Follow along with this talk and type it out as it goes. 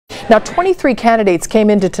Now, 23 candidates came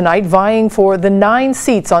into tonight vying for the 9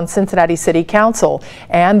 seats on Cincinnati City Council,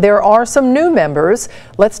 and there are some new members.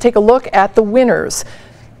 Let's take a look at the winners.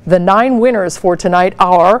 The 9 winners for tonight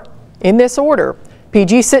are, in this order: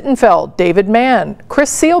 P.G Sittenfeld, David Mann, Chris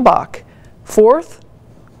Seelbach, 4th.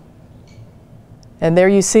 And there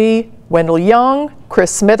you see Wendell Young,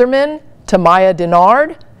 Chris Smitherman, Tamaya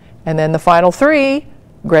Dennard, and then the final 3,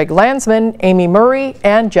 Greg Landsman, Amy Murray,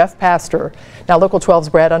 and Jeff Pastor. Now, Local 12's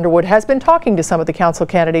Brad Underwood has been talking to some of the council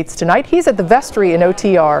candidates tonight. He's at the vestry in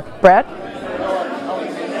OTR. Brad?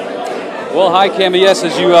 Well, hi, Cami. Yes,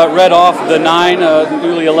 as you read off the 9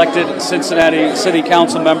 newly elected Cincinnati City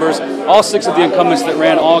Council members, all 6 of the incumbents that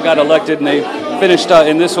ran all got elected, and they finished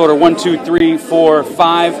in this order: 1, 2, 3, 4,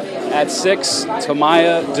 5. At 6,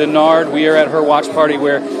 Tamaya Dennard. We are at her watch party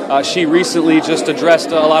where she recently just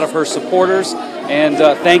addressed a lot of her supporters and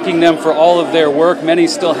thanking them for all of their work. Many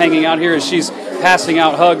still hanging out here as she's passing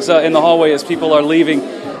out hugs in the hallway as people are leaving.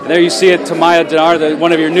 And there you see it, Tamaya Dennard,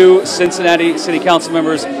 one of your new Cincinnati City Council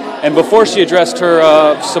members. And before she addressed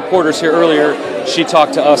her supporters here earlier, she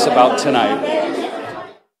talked to us about tonight.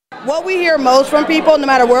 What we hear most from people, no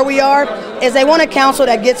matter where we are, is they want a council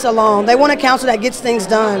that gets along. They want a council that gets things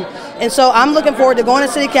done. And so I'm looking forward to going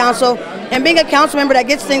to city council and being a council member that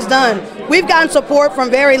gets things done. We've gotten support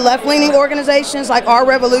from very left-leaning organizations like Our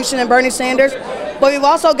Revolution and Bernie Sanders, but we've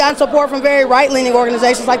also gotten support from very right-leaning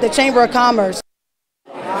organizations like the Chamber of Commerce.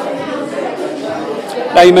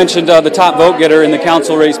 Now, you mentioned the top vote getter in the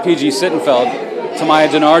council race, P.G Sittenfeld. Tamaya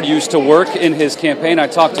Dennard used to work in his campaign. I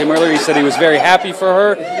talked to him earlier. He said he was very happy for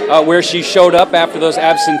her, where she showed up after those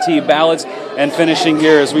absentee ballots and finishing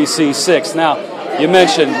here as we see 6th. Now, you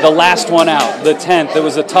mentioned the last one out, the 10th. It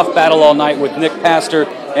was a tough battle all night with Nick Pastor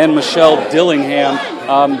and Michelle Dillingham.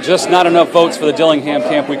 Just not enough votes for the Dillingham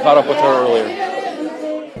camp. We caught up with her earlier.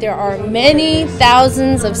 There are many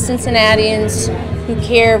thousands of Cincinnatians who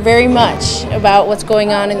care very much about what's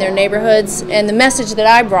going on in their neighborhoods, and the message that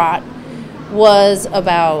I brought was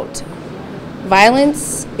about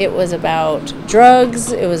violence, it was about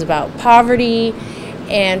drugs, it was about poverty,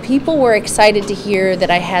 and people were excited to hear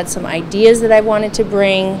that I had some ideas that I wanted to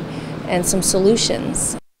bring and some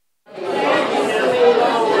solutions.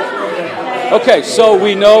 Okay, so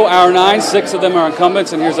we know our 9, 6 of them are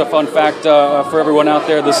incumbents, and here's a fun fact for everyone out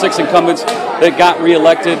there. The 6 incumbents that got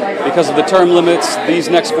reelected because of the term limits, these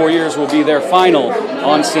next 4 years will be their final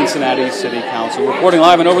on Cincinnati City Council. Reporting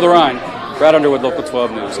live and over the Rhine, Brad Underwood, Local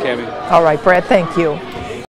 12 News. Cami. All right, Brad, thank you.